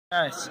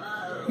Guys,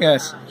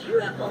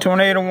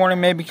 tornado warning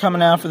may be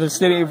coming out for the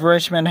city of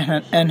Richmond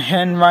and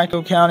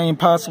Henrico County and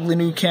possibly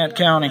New Kent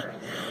County.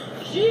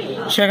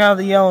 Check out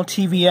the yellow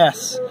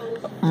TVS,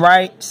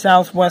 right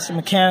southwest of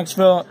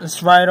Mechanicsville.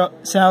 It's right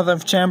south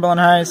of Chamberlain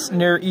Heights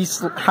near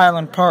East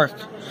Highland Park.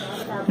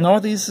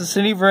 Northeast of the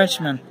city of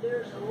Richmond.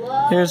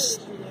 Here's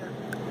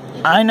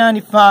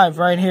I-95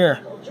 right here.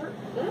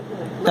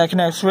 That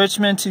connects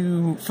Richmond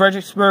to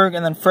Fredericksburg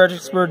and then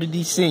Fredericksburg to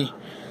DC.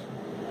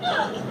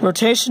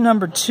 Rotation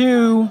number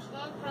 2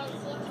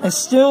 is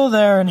still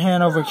there in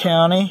Hanover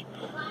County,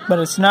 but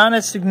it's not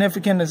as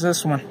significant as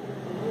this one.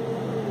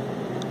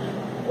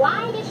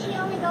 Why does she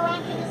only go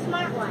after the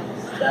smart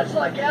ones? That's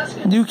like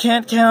asking. New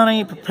Kent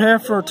County, prepare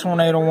for a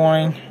tornado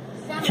warning.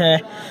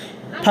 Okay.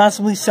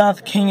 Possibly south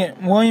of King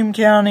and William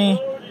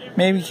County,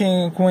 maybe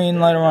King and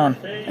Queen later on,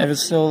 if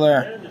it's still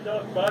there.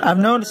 I've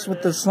noticed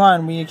with this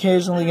line, we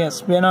occasionally get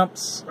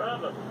spin-ups,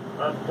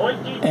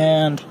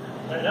 and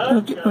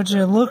would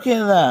you look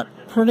at that?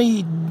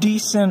 Pretty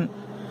decent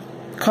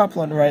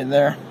couplet right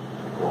there.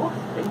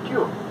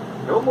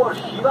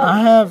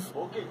 I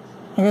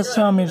guess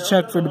telling me to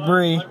check for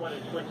debris,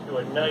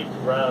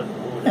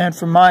 and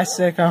for my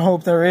sake, I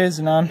hope there is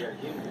none.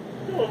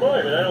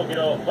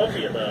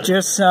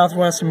 Just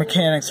southwest of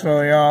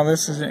Mechanicsville, y'all.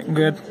 This isn't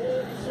good.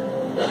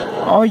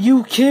 Are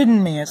you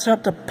kidding me? It's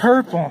up to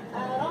purple.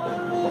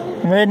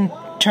 Red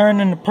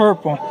turned into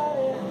purple.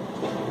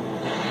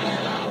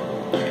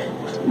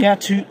 I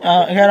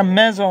got a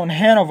mezzo in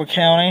Hanover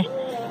County.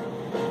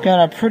 Got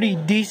a pretty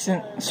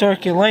decent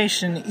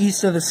circulation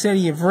east of the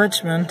city of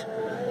Richmond.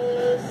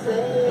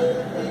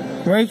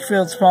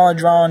 Wakefield's probably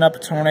drawing up a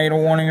tornado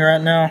warning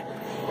right now.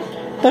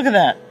 Look at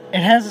that.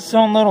 It has its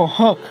own little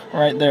hook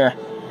right there.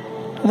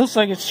 It looks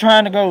like it's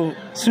trying to go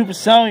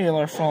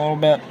supercellular for a little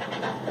bit.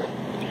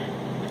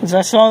 Because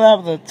I saw that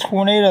with a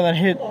tornado that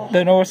hit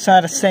the north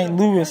side of St.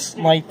 Louis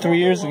like 3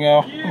 years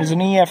ago. It was an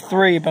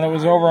EF3, but it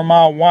was over a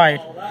mile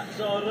wide.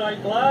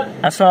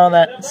 I saw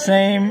that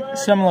same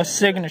similar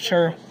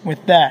signature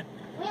with that.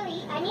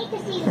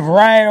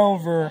 Right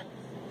over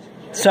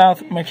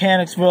South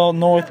Mechanicsville,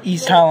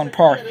 northeast Highland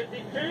Park.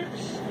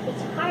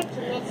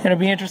 It'll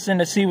be interesting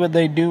to see what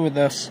they do with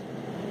this.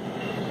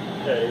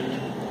 Oh,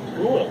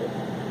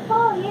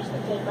 here's the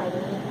tape I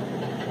need.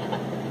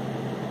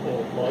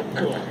 Oh my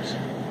God.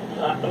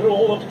 That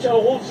roll of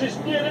towels is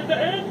near at the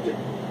end.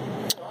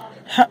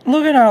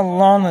 Look at how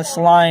long this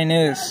line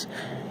is.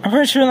 I'm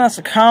pretty sure that's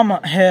a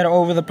comma head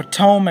over the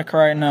Potomac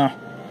right now.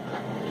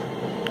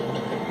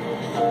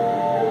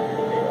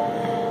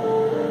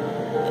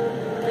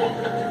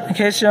 In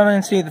case y'all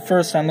didn't see it the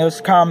first time,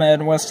 there's a comma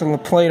head west of La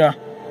Plata,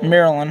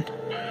 Maryland,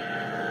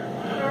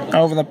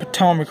 over the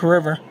Potomac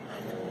River.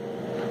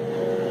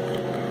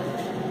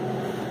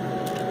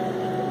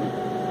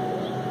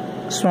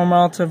 Storm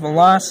relative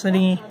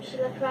velocity,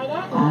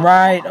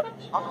 right.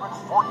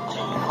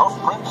 114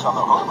 hoofprints on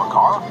the hood of a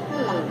car.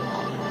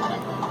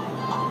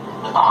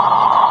 Of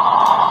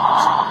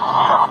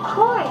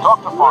course. Talk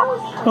to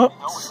farmers.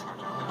 Oops.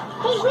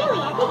 Hey, really,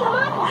 I think I'm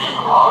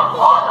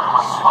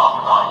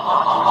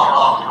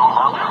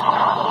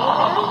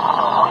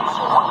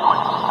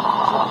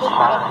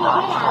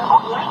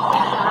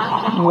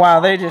on. Wow,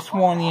 they just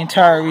won the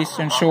entire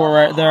Eastern Shore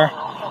right there.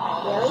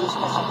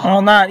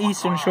 Well, not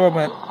Eastern Shore,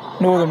 but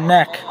Northern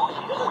Neck.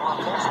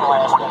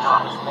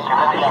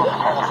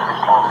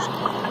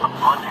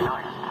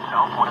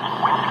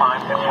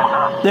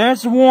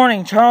 There's the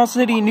warning. Charles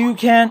City, New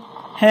Kent,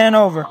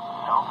 Hanover.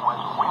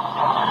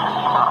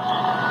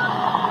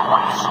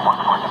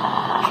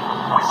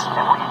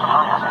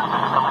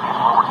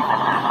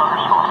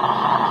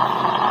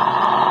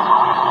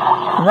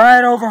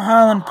 Right over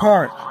Highland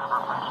Park.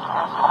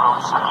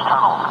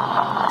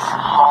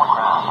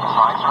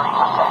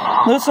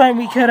 Looks like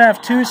we could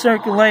have 2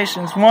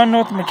 circulations. One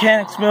north of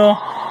Mechanicsville,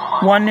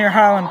 one near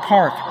Highland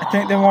Park. I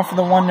think they went for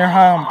the one near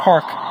Highland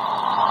Park.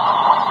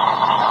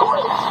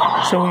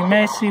 So we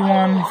may see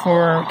one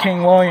for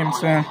King William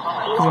soon,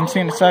 because I'm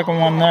seeing the second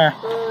one there.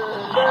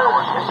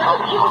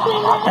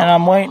 And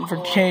I'm waiting for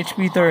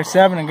KHB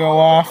 37 to go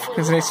off,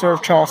 because they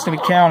serve Charles City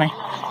County.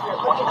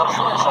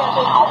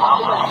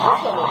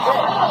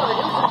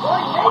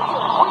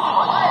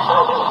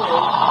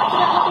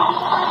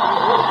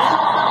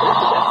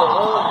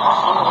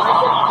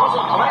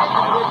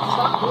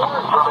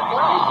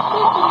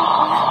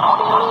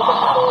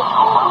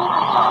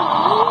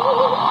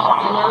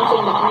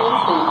 Announcing the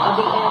commencement of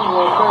the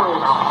annual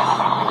purge.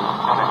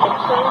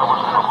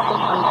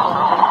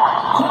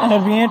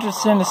 It'd be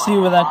interesting to see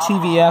where that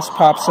TVS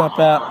pops up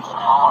at.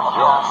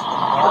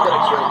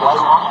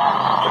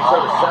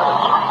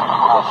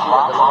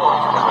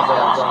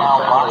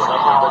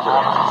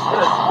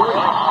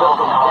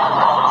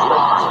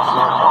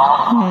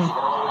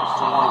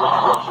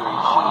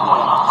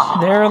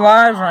 They're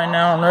live right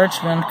now in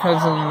Richmond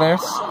because of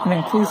this. It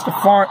includes the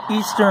far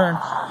eastern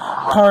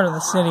part of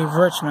the city of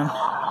Richmond.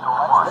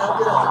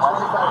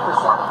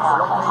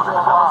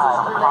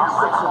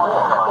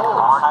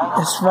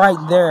 It's right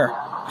there.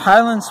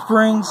 Highland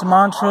Springs,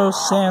 Montrose,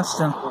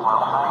 Sandston.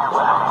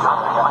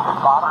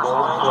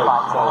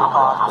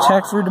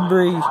 Check for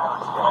debris.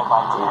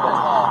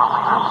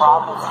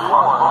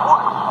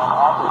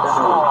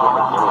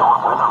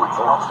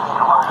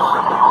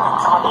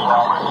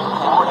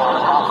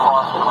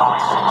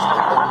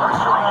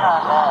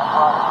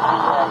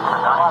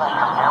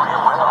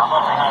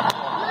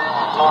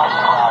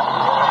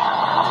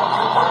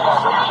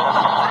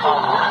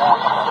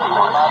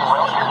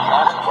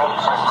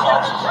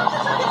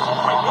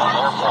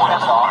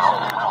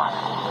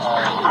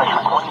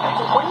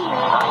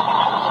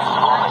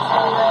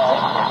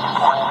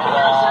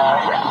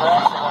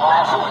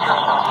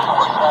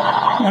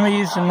 Let me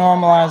use the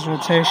normalized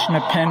rotation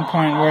to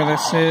pinpoint where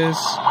this is.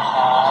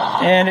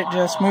 And it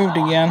just moved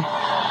again.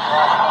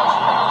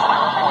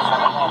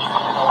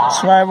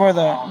 It's right where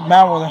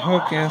about where the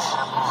hook is.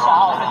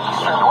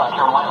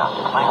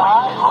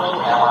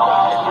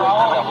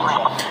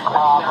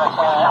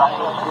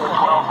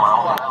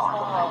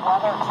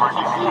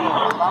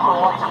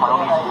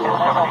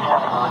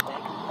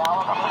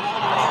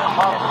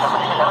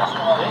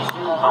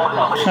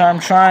 So I'm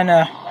trying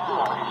to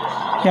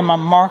get my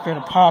marker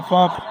to pop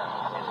up.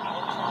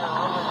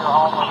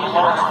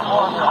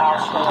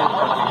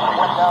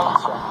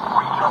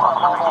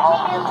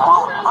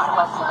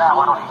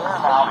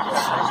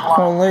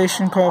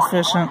 Correlation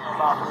coefficient.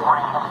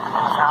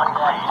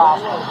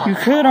 You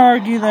could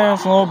argue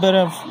there's a little bit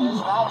of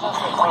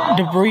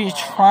debris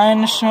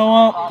trying to show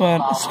up,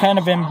 but it's kind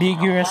of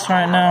ambiguous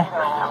right now.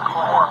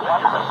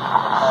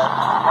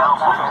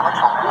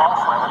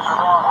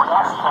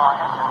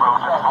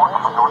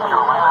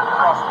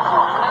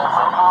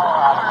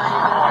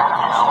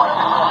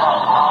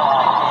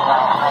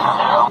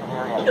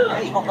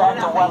 Go back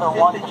to weather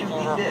one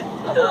computer.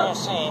 Here you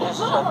see, this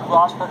is a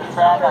cross put a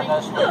track on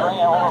this. We're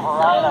bringing over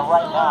Varina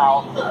right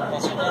now.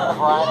 It's in the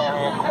Varina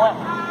area.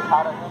 Quentin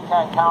out of New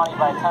Kent County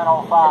by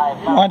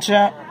 10:05. Watch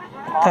out.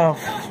 The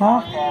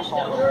fuck?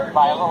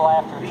 By a little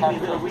after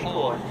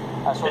 10:15.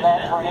 So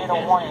that tornado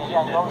warning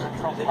again goes at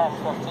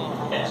 10:15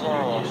 for these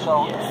areas.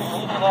 So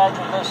leading edge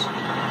of this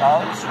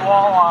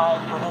squall line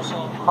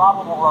producing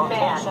probable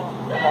rotation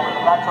over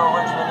the metro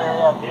Richmond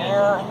area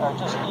near or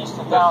just east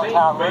of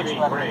downtown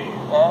Richmond.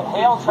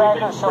 Hail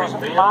tracker shows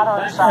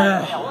moderate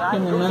size.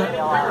 Give me a minute. I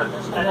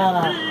got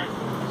a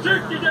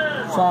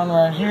phone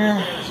right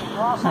here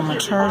on my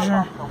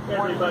charger.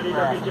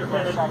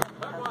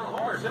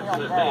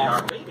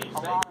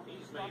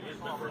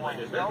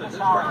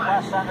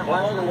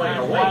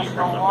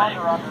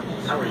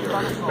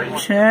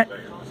 Check.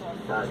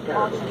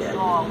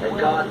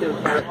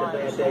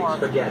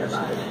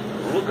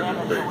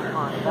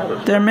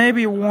 There may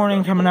be a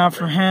warning coming out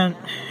for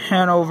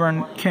Hanover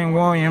and King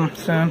William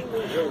soon.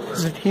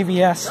 The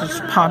TVS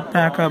has popped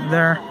back up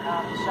there.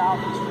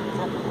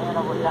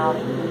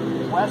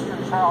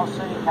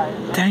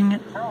 Dang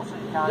it.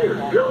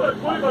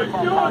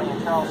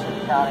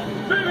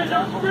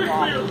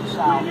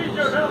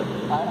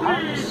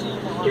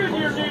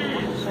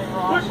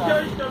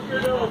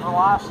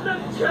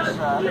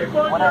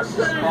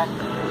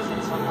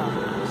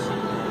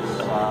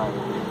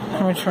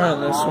 Let me try it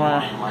this way.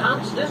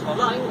 Constant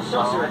flying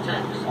saucer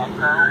attacks.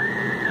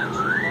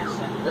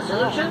 The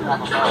solution?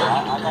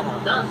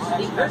 Thus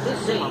the earth is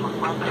saved.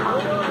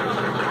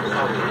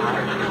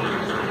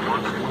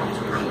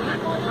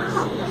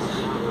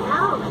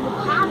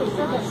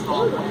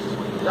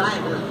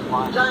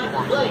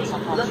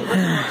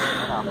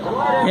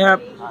 Yep,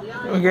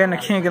 we're getting a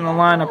kink in the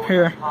line up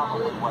here.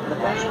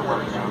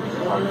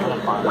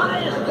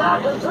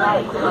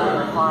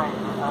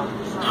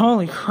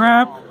 Holy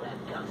crap.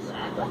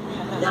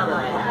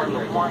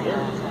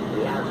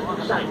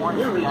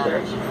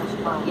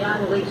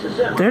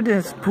 They're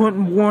just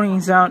putting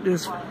warnings out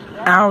just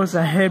hours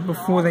ahead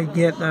before they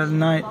get there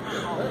tonight.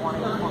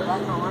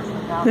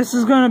 This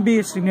is going to be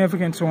a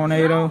significant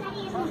tornado.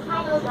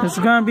 This is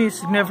going to be a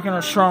significant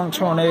or strong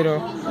tornado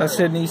that's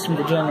hitting Eastern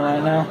Virginia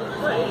right now.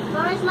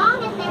 For as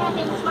long as there have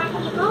been smart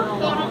people,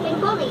 there have been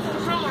bullies to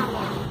prey on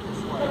them.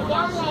 From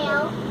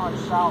Galileo to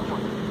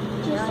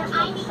Sir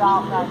Isaac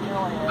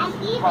Newton, and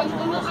even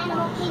in the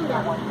animal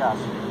kingdom.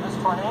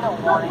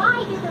 But why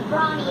do the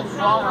brawny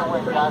prey on the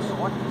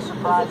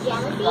brave? Is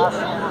it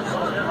jealousy?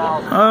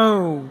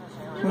 Oh,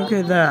 look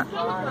at that.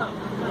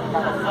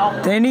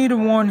 They need to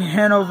warn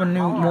Hanover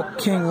New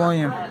King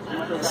William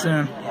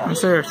soon. I'm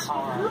serious.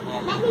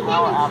 Let me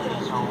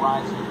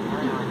demonstrate.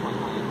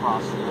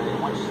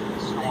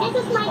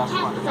 This is my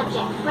test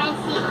subject,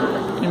 Francine.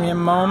 Give me a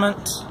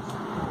moment.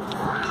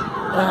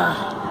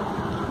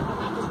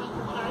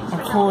 My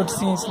cord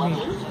seems to be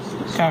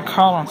got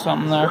caught on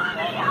something there.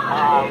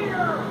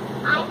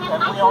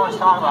 We always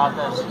talk about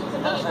this. The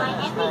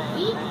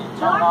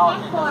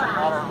terminology doesn't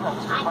matter if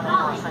it's a tornado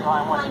or a straight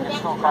line one, it can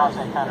still cause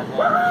that kind of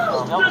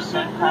damage. So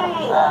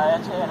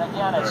and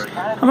again, it's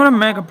kind of I'm gonna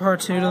make a part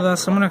 2 to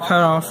this. I'm gonna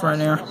cut off right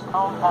now. this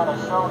cone kind of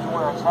shows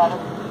where it's headed.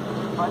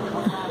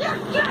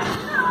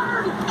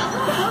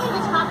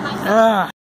 Ah.